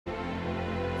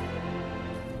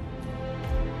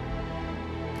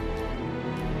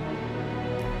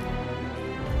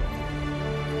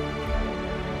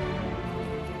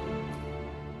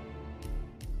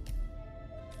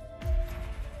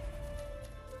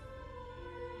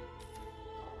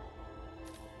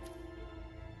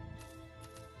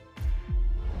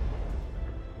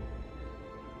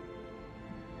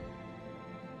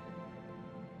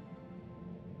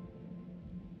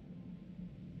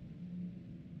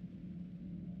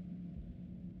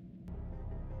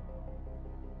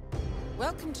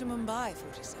Welcome to Mumbai,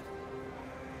 47.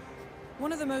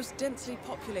 One of the most densely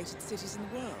populated cities in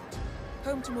the world,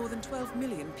 home to more than 12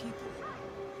 million people.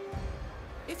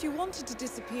 If you wanted to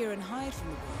disappear and hide from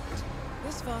the world,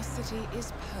 this vast city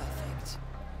is perfect.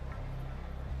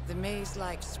 The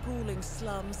maze-like sprawling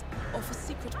slums offer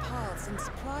secret paths and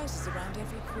surprises around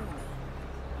every corner.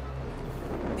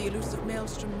 The elusive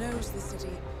Maelstrom knows the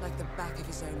city like the back of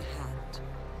his own hand.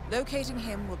 Locating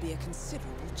him will be a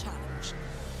considerable challenge.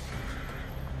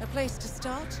 A place to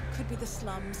start could be the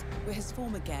slums where his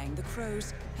former gang, the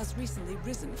Crows, has recently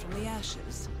risen from the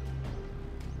ashes.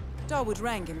 Dawood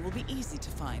Rangan will be easy to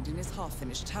find in his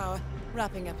half-finished tower,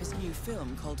 wrapping up his new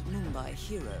film called Mumbai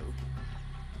Hero.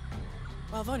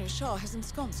 While Vanya Shah has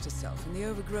ensconced herself in the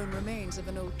overgrown remains of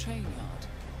an old train yard.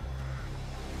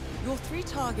 Your three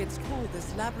targets call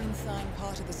this labyrinthine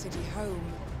part of the city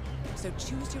home, so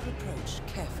choose your approach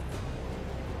carefully.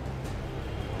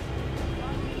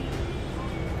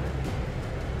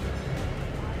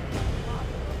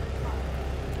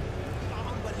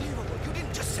 Unbelievable! You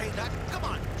didn't just say that! Come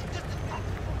on!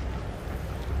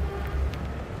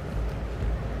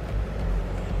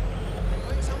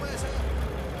 Going somewhere, sir?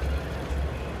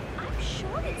 I'm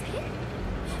sure it's him.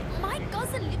 My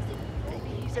cousin lives in...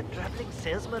 Maybe he's a traveling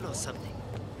salesman or something.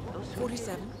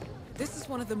 47. This is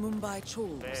one of the Mumbai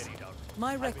chawls.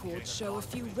 My records show a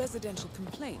few residential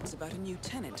complaints about a new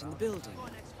tenant in the building.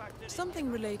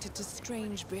 Something related to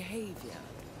strange behavior.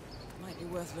 Might be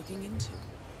worth looking into.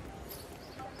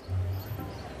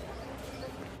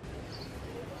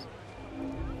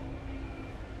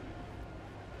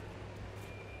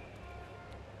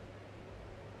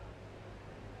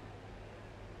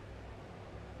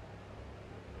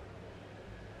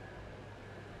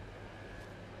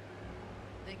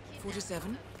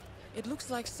 .47. It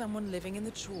looks like someone living in the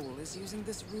chawl is using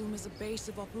this room as a base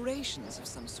of operations of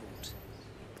some sort.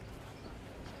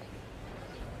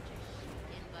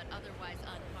 But otherwise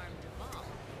unharmed of all,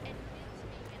 admits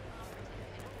being an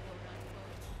operative in a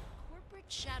quote-unquote corporate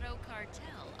shadow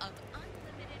cartel of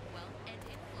unlimited wealth and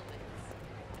influence.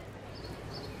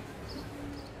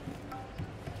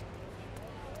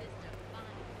 This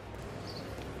defines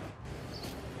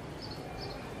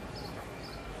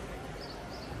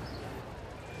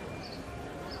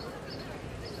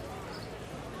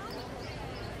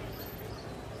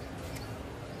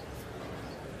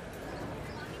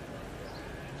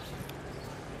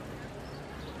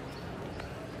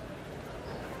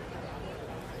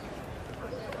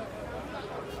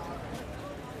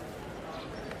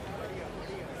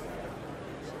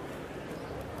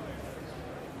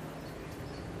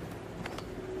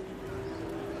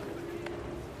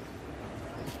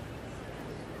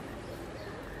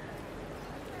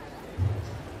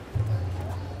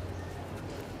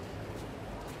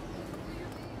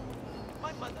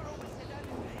My mother always said that.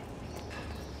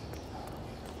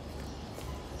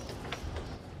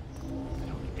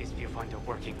 Now, with this viewfinder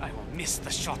working, I will miss the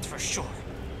shot for sure.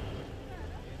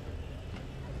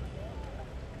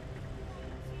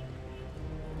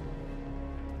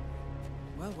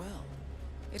 Well, well.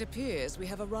 It appears we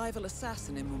have a rival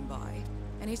assassin in Mumbai,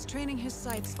 and he's training his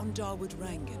sights on Dawood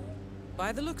Rangan.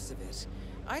 By the looks of it,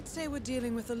 I'd say we're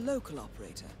dealing with a local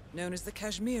operator, known as the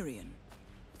Kashmirian.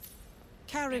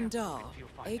 Karan Dar,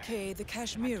 aka the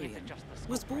Kashmirian,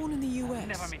 was born in the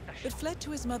US, but fled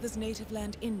to his mother's native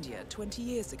land, India, 20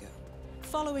 years ago,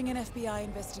 following an FBI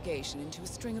investigation into a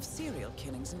string of serial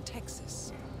killings in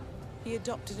Texas. He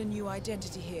adopted a new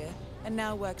identity here, and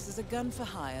now works as a gun for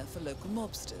hire for local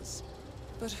mobsters.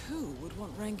 But who would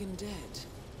want Rangan dead?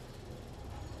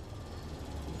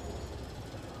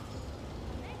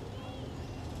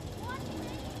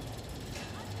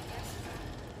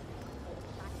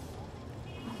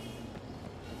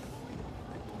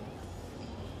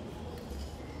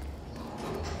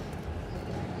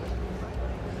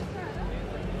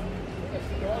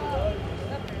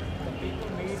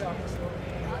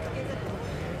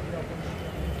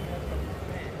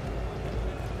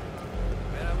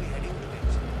 Where are we heading to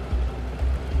next?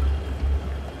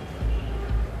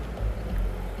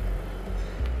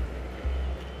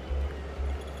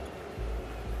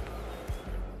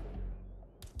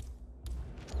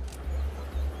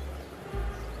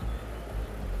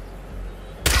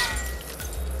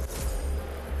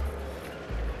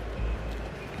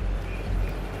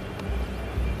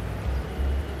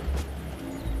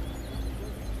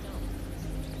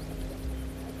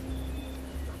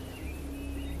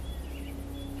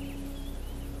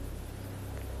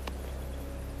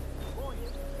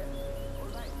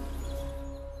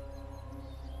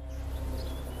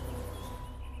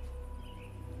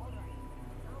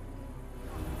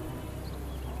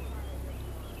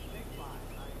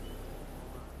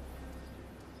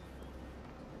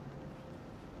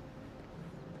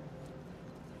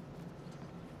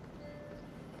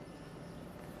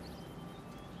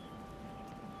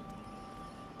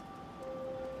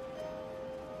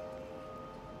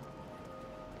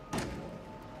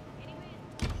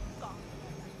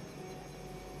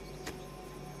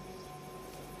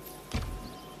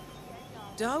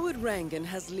 Dawood Rangan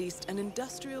has leased an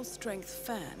industrial-strength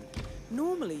fan,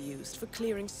 normally used for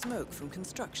clearing smoke from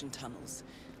construction tunnels.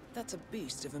 That's a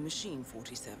beast of a machine,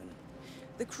 47.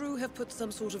 The crew have put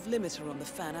some sort of limiter on the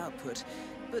fan output,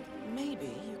 but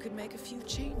maybe you could make a few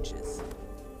changes.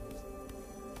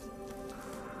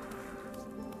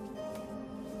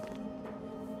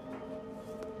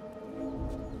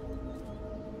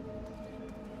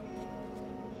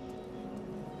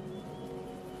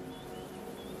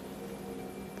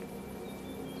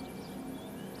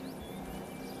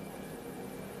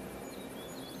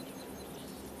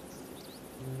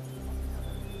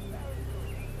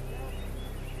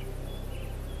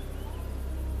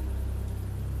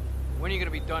 When are you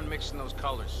gonna be done mixing those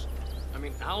colors? I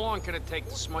mean, how long can it take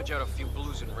to smudge out a few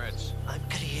blues and reds? I'm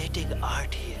creating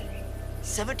art here.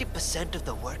 70% of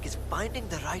the work is finding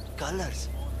the right colors.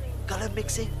 Color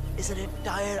mixing is an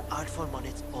entire art form on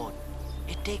its own.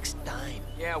 It takes time.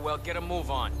 Yeah, well, get a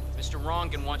move on. Mr.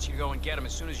 Rongan wants you to go and get him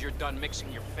as soon as you're done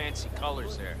mixing your fancy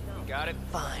colors there. You got it?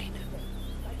 Fine.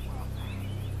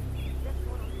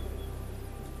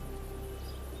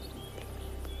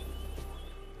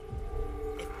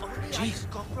 I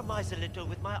compromise a little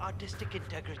with my artistic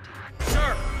integrity.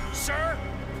 Sir! Sir!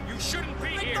 You shouldn't be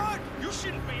here! God. You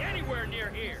shouldn't be anywhere near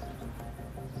here!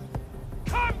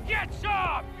 Come get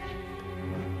some!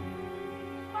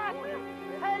 Help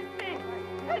me!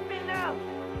 Help me now!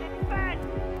 It's bad!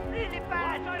 Really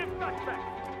bad! What kind of suspect?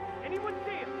 Anyone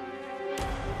see him?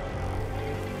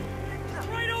 It's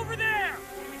right over there!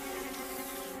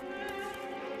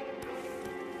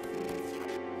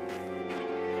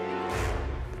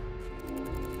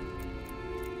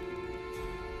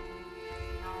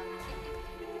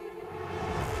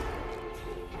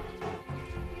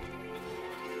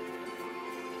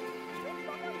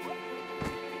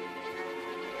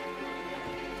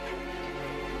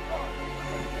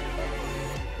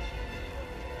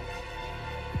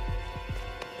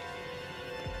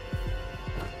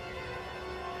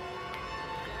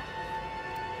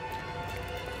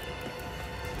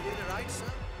 Sir?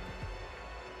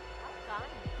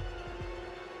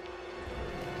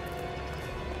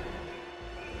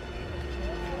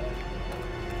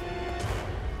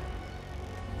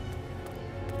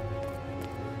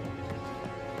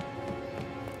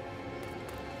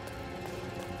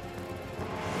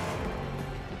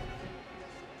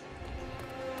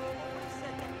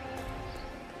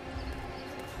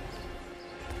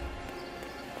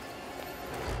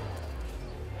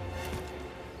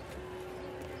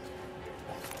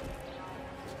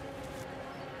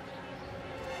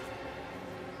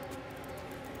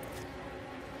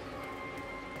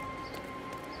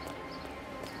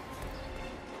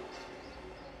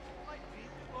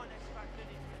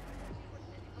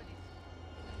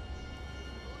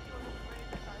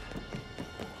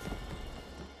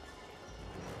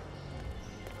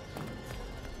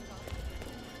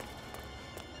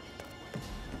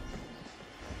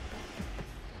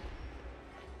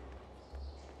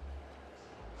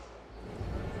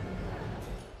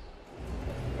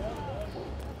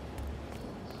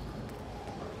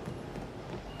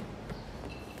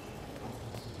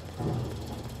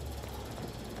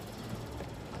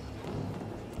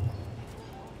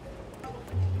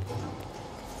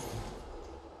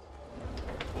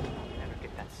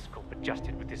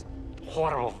 Adjusted with this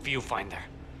horrible viewfinder.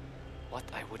 What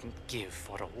I wouldn't give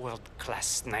for a world-class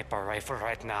sniper rifle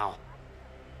right now.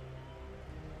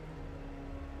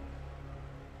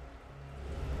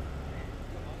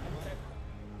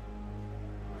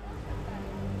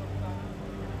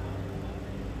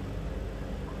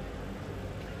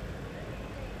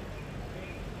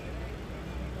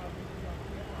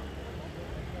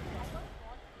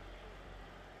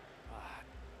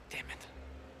 Damn it.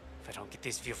 If I don't get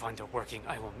this viewfinder working,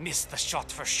 I will miss the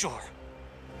shot for sure.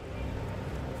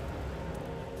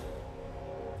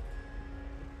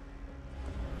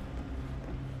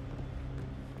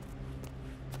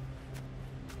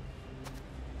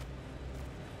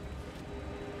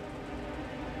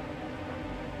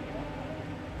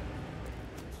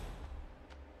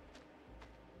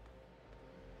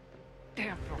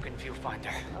 Damn broken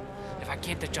viewfinder. If I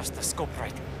can't adjust the scope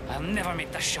right, I'll never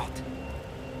make the shot.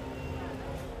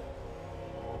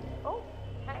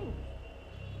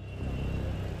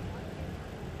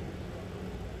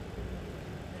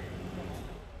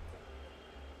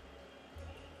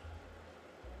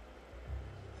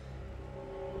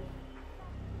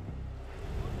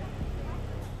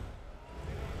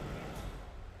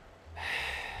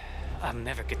 I'll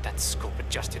never get that scope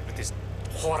adjusted with this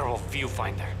horrible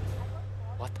viewfinder.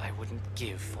 What I wouldn't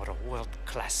give for a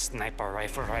world-class sniper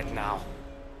rifle right now.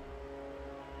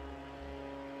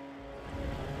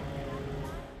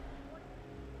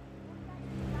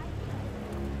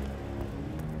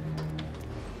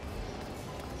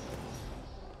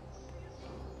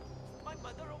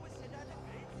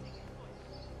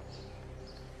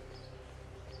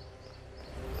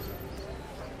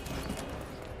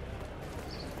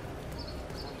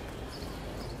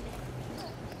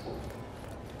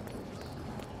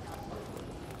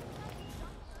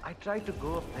 tried to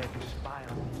go up there to spy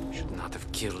on me. Should not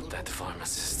have killed that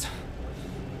pharmacist.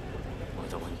 Or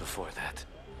the one before that.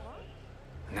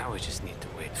 Now we just need to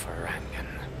wait for Rangan.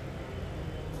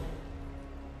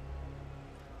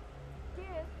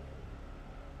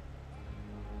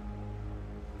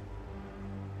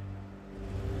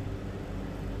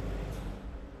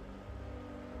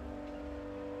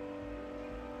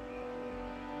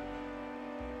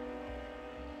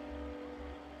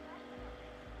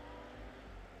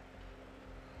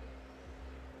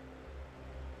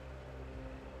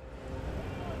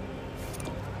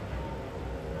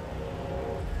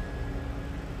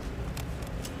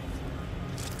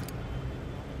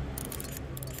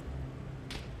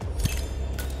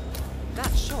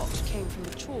 That shot came from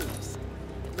the trawls.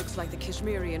 It looks like the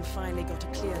Kashmirian finally got a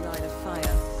clear line of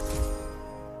fire.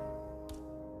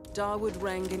 Dawood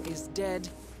Rangan is dead,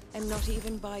 and not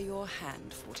even by your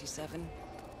hand, 47.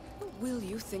 What will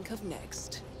you think of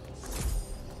next?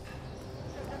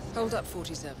 Hold up,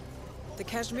 47. The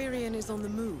Kashmirian is on the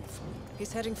move.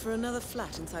 He's heading for another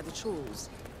flat inside the trawls.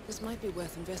 This might be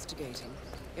worth investigating.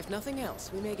 If nothing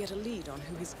else, we may get a lead on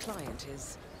who his client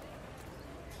is.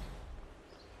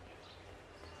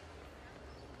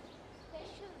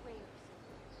 Special waves.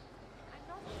 I'm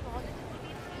not sure that it will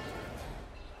be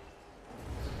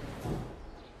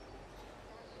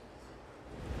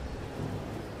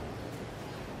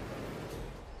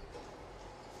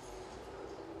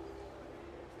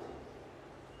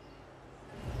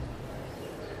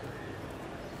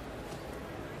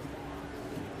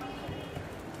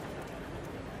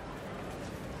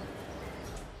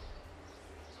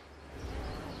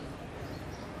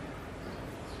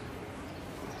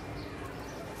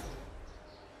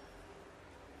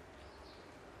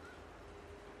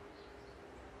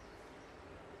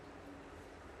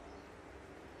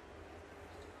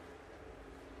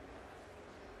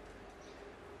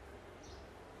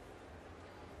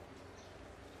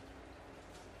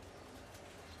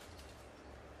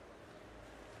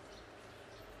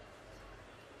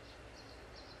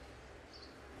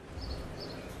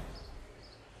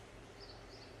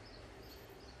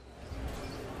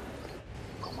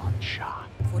Shot.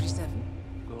 47.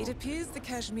 It appears the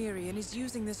Kashmirian is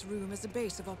using this room as a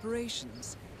base of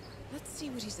operations. Let's see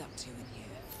what he's up to in here.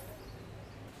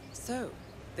 So,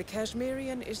 the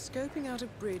Kashmirian is scoping out a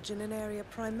bridge in an area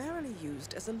primarily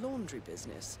used as a laundry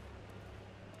business.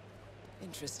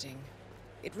 Interesting.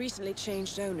 It recently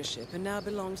changed ownership and now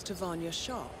belongs to Vanya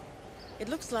Shah. It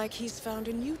looks like he's found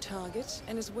a new target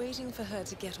and is waiting for her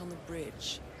to get on the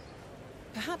bridge.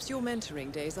 Perhaps your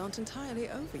mentoring days aren't entirely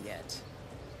over yet.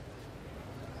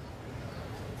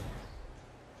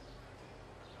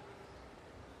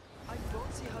 I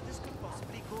don't see how this could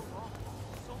possibly go wrong.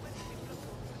 So many people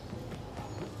are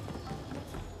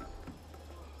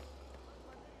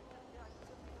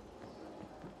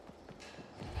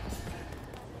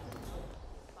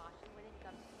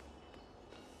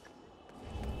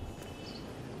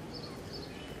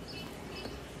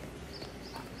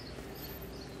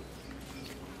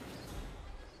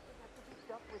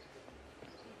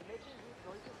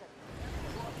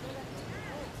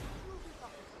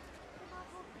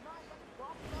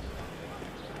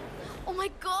Oh my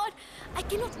god! I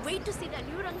cannot wait to see that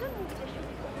new Rangan movie they're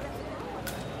shooting over at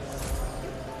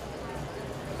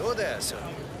Hello there, sir.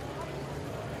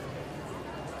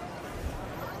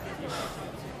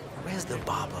 Where's the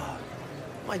barber?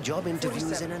 My job interview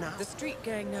is in an hour. The street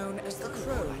gang known as the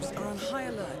Crows are on high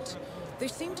alert. They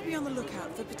seem to be on the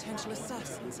lookout for potential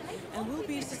assassins and will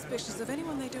be suspicious of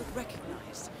anyone they don't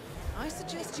recognize. I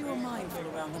suggest you are mindful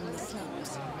around them in the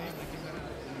slums.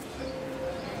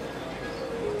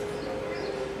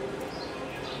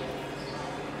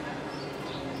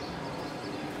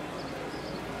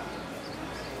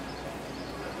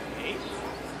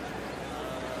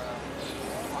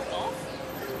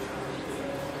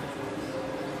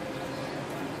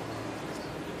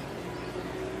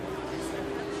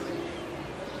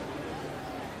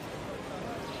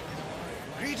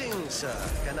 Greetings, sir.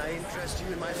 Can I interest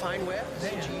you in my fine wares?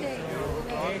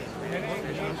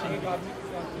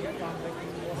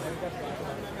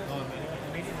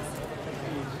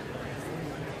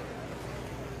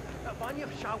 Vanya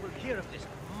Shah will hear of this.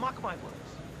 Mark my words.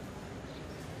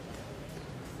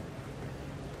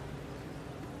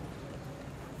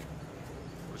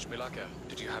 Milaka,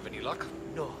 did you have any luck?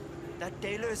 No, that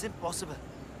tailor is impossible.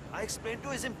 I explained to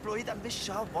his employee that Miss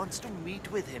Shah wants to meet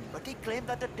with him, but he claimed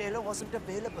that the tailor wasn't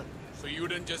available. So you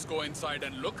didn't just go inside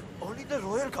and look? Only the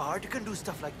Royal Guard can do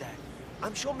stuff like that.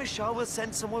 I'm sure Miss Shah will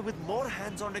send someone with more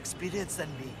hands-on experience than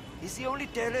me. He's the only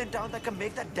tailor in town that can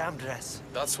make that damn dress.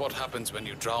 That's what happens when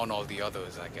you drown all the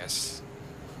others, I guess.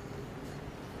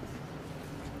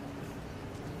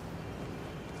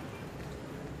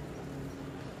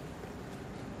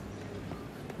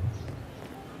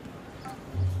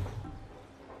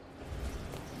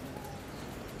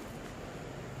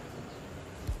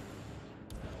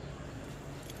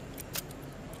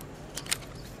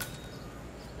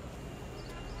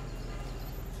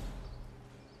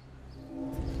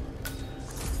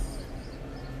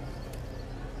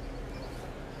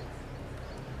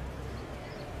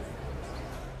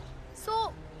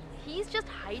 just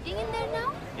hiding in there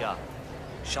now? Yeah.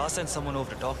 Shah sent someone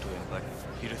over to talk to him, but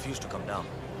he refused to come down.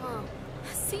 Huh.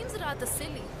 Seems rather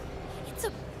silly. It's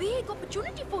a big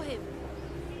opportunity for him.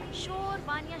 Sure,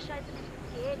 Vanya shayad is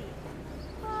scary.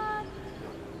 But...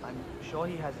 I'm sure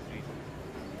he has his reasons.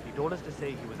 He told us to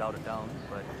say he was out of town,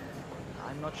 but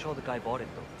I'm not sure the guy bought it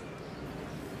though.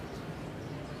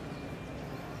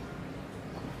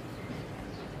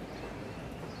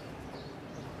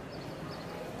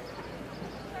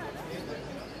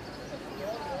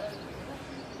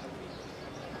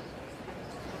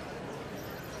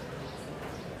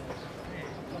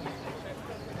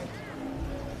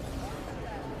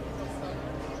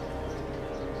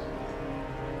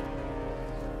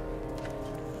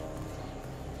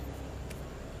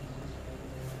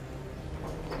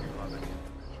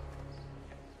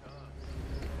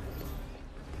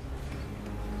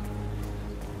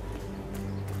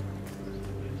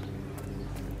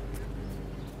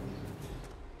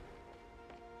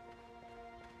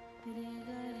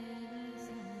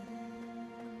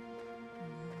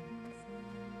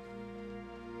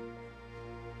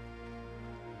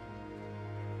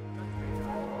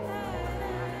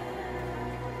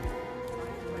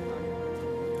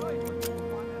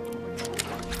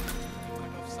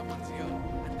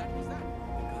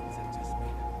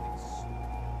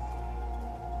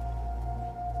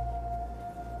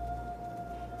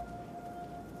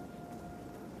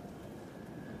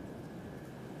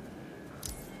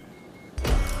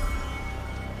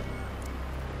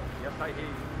 I hear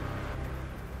you.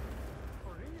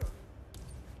 For real?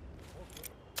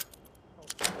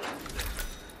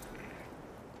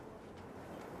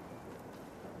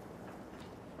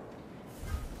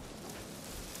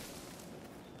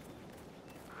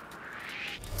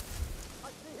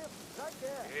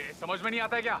 Hey, समझ में नहीं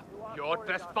आता है क्या? You're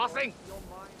trespassing.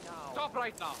 Stop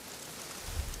right now.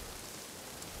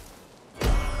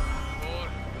 Or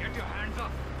get your hands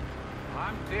up.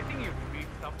 I'm taking you to meet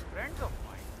some friends of mine.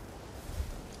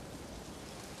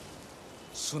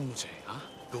 सुन मुझे, हाँ?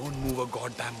 Don't move a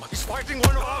goddamn muscle. He's fighting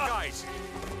one of our guys.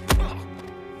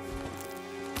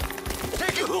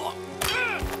 Take it.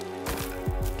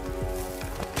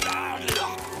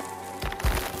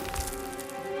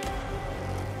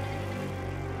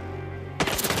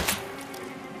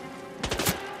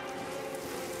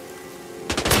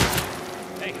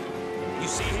 Hey, you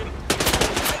see him?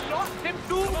 I lost him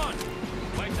too! Come on!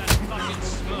 Wipe that fucking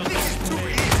smirk